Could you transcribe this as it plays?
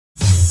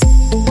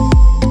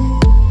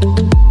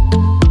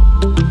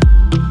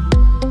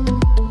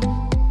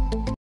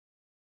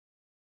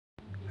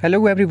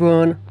Hello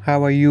everyone,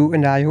 how are you?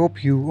 And I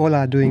hope you all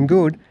are doing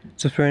good.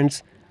 So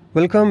friends,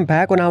 welcome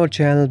back on our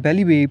channel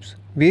Belly Babes,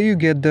 where you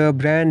get the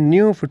brand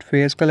new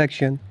footwears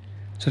collection.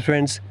 So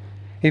friends,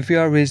 if you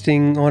are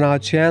visiting on our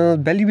channel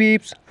Belly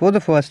Babes for the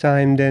first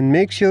time, then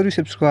make sure you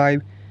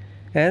subscribe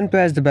and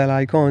press the bell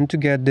icon to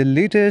get the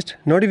latest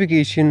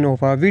notification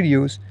of our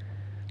videos.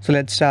 So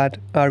let's start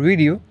our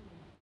video.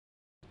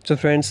 So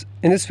friends,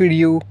 in this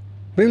video,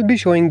 we'll be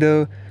showing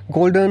the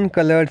golden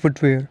colored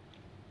footwear.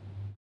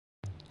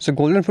 So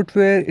golden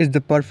footwear is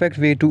the perfect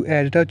way to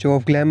add a touch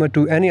of glamour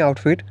to any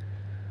outfit.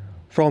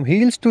 From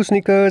heels to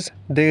sneakers,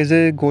 there is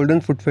a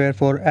golden footwear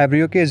for every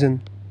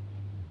occasion.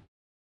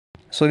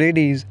 So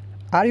ladies,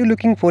 are you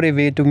looking for a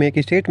way to make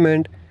a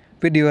statement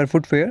with your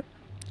footwear?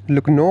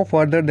 Look no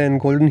further than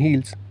golden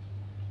heels.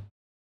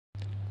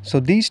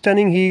 So these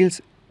stunning heels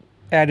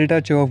add a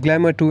touch of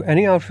glamour to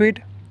any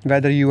outfit,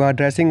 whether you are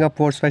dressing up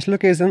for special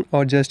occasion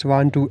or just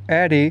want to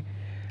add a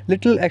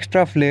little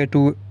extra flair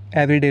to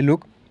everyday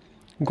look.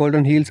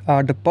 Golden heels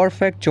are the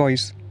perfect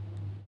choice.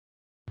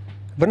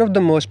 One of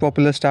the most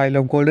popular style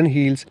of golden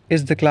heels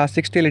is the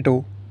classic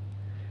stiletto.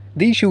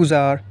 These shoes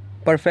are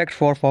perfect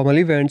for formal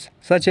events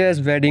such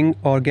as wedding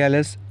or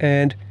galas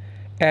and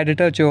add a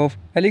touch of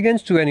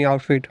elegance to any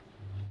outfit.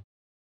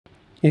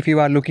 If you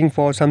are looking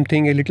for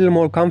something a little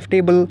more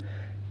comfortable,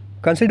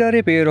 consider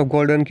a pair of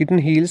golden kitten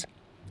heels.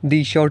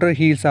 These shorter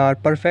heels are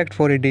perfect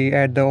for a day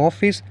at the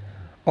office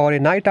or a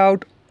night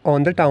out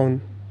on the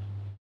town.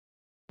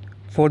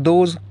 For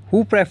those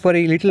who prefer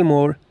a little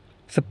more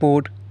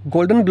support,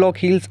 golden block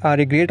heels are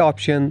a great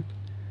option.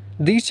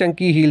 These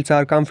chunky heels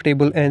are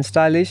comfortable and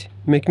stylish,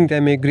 making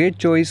them a great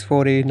choice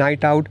for a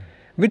night out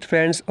with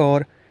friends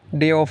or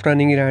day of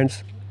running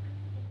errands.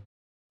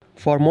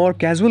 For more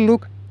casual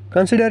look,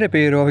 consider a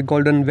pair of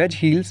golden wedge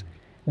heels.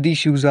 These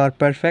shoes are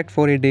perfect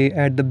for a day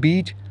at the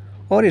beach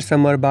or a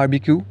summer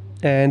barbecue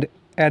and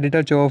add a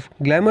touch of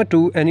glamour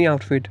to any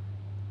outfit.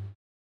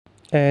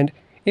 And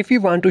if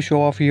you want to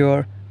show off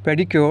your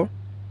pedicure,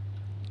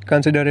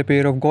 consider a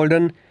pair of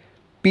golden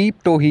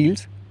peep toe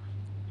heels.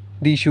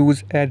 These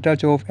shoes add a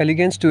touch of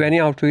elegance to any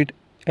outfit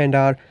and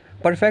are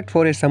perfect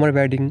for a summer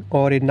wedding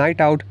or a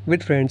night out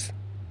with friends.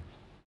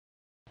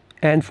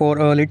 And for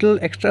a little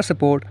extra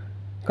support,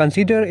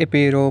 consider a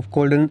pair of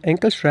golden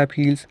ankle strap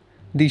heels.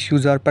 These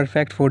shoes are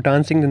perfect for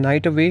dancing the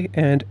night away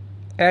and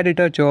add a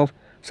touch of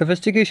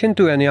sophistication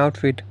to any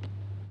outfit.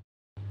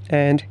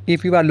 And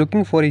if you are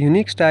looking for a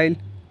unique style,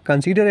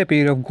 consider a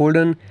pair of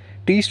golden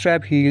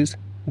T-strap heels.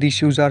 These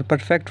shoes are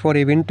perfect for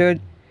a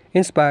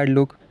vintage-inspired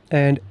look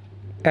and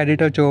add a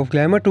touch of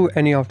glamour to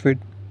any outfit.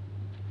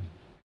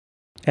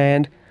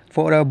 And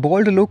for a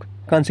bold look,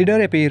 consider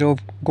a pair of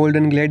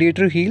golden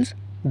gladiator heels.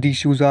 These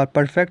shoes are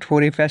perfect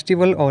for a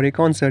festival or a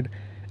concert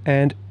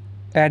and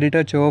add a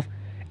touch of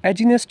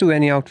edginess to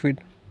any outfit.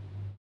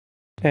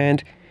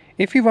 And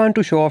if you want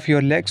to show off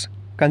your legs,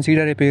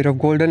 consider a pair of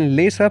golden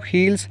lace-up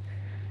heels.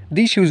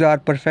 These shoes are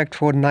perfect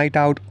for night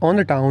out on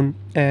the town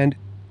and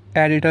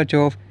add a touch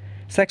of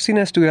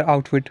sexiness to your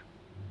outfit.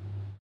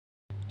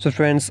 So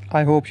friends,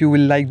 I hope you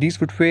will like these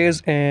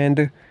footwears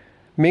and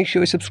make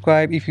sure you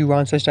subscribe if you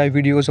want such type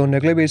videos on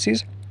regular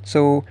basis.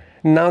 So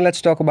now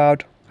let's talk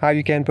about how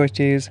you can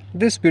purchase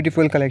this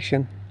beautiful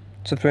collection.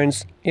 So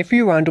friends, if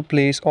you want to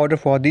place order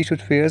for these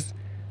footwears,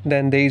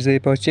 then there is a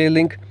purchase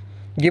link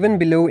given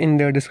below in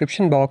the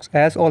description box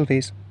as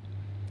always.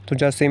 So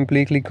just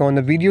simply click on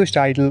the video's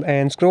title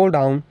and scroll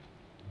down.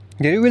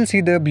 There you will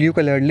see the blue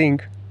colored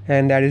link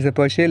and that is the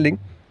purchase link.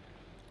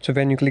 So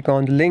when you click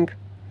on the link,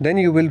 then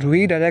you will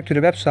redirect to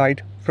the website.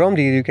 From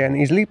there you can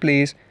easily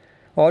place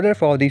order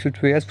for these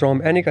footwears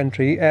from any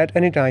country at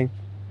any time.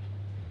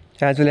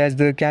 As well as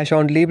the cash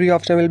on delivery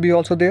option will be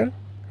also there,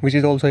 which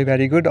is also a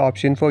very good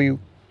option for you.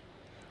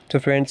 So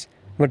friends,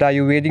 what are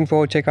you waiting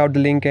for? Check out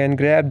the link and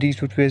grab these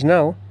footwears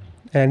now.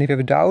 And if you have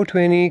a doubt or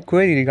any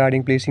query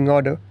regarding placing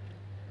order,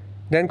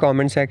 then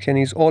comment section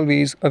is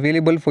always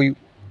available for you.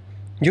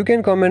 You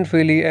can comment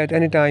freely at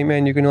any time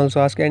and you can also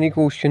ask any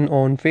question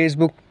on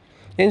Facebook,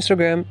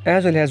 Instagram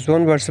as well as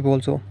on WhatsApp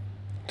also.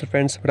 So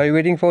friends, what are you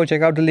waiting for?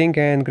 Check out the link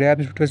and grab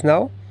these footwears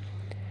now.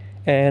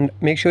 And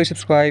make sure you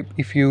subscribe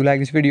if you like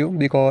this video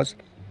because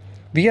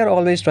we are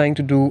always trying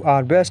to do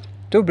our best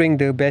to bring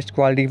the best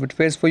quality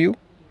footwears for you.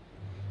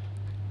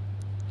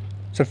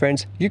 So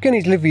friends, you can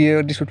easily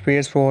wear these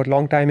footwears for a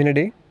long time in a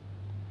day.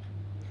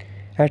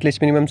 At least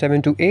minimum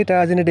 7 to 8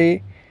 hours in a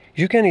day.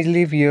 You can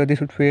easily wear these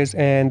footwears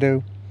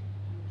and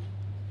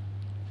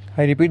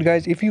I repeat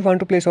guys, if you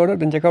want to place order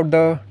then check out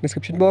the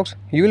description box.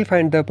 You will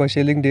find the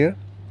purchase link there.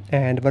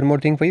 And one more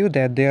thing for you,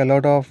 that there are a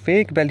lot of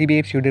fake Belly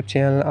Babes YouTube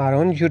channel are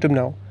on YouTube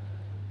now,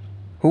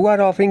 who are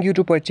offering you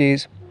to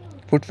purchase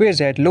footwears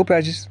at low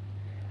prices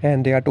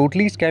and they are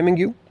totally scamming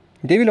you.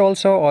 They will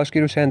also ask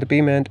you to send the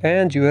payment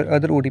and your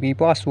other OTP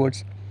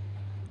passwords.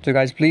 So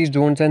guys, please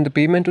don't send the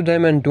payment to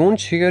them and don't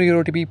share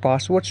your OTP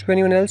passwords to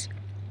anyone else.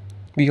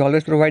 We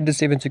always provide the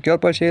safe and secure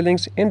purchase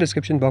links in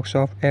description box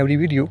of every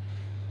video.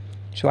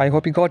 So I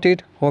hope you got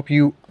it, hope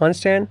you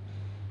understand.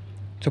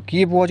 So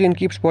keep watching,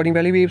 keep supporting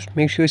Belly Babes.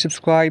 Make sure you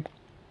subscribe,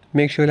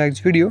 make sure you like this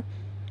video.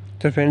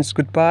 So friends,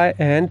 goodbye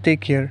and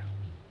take care.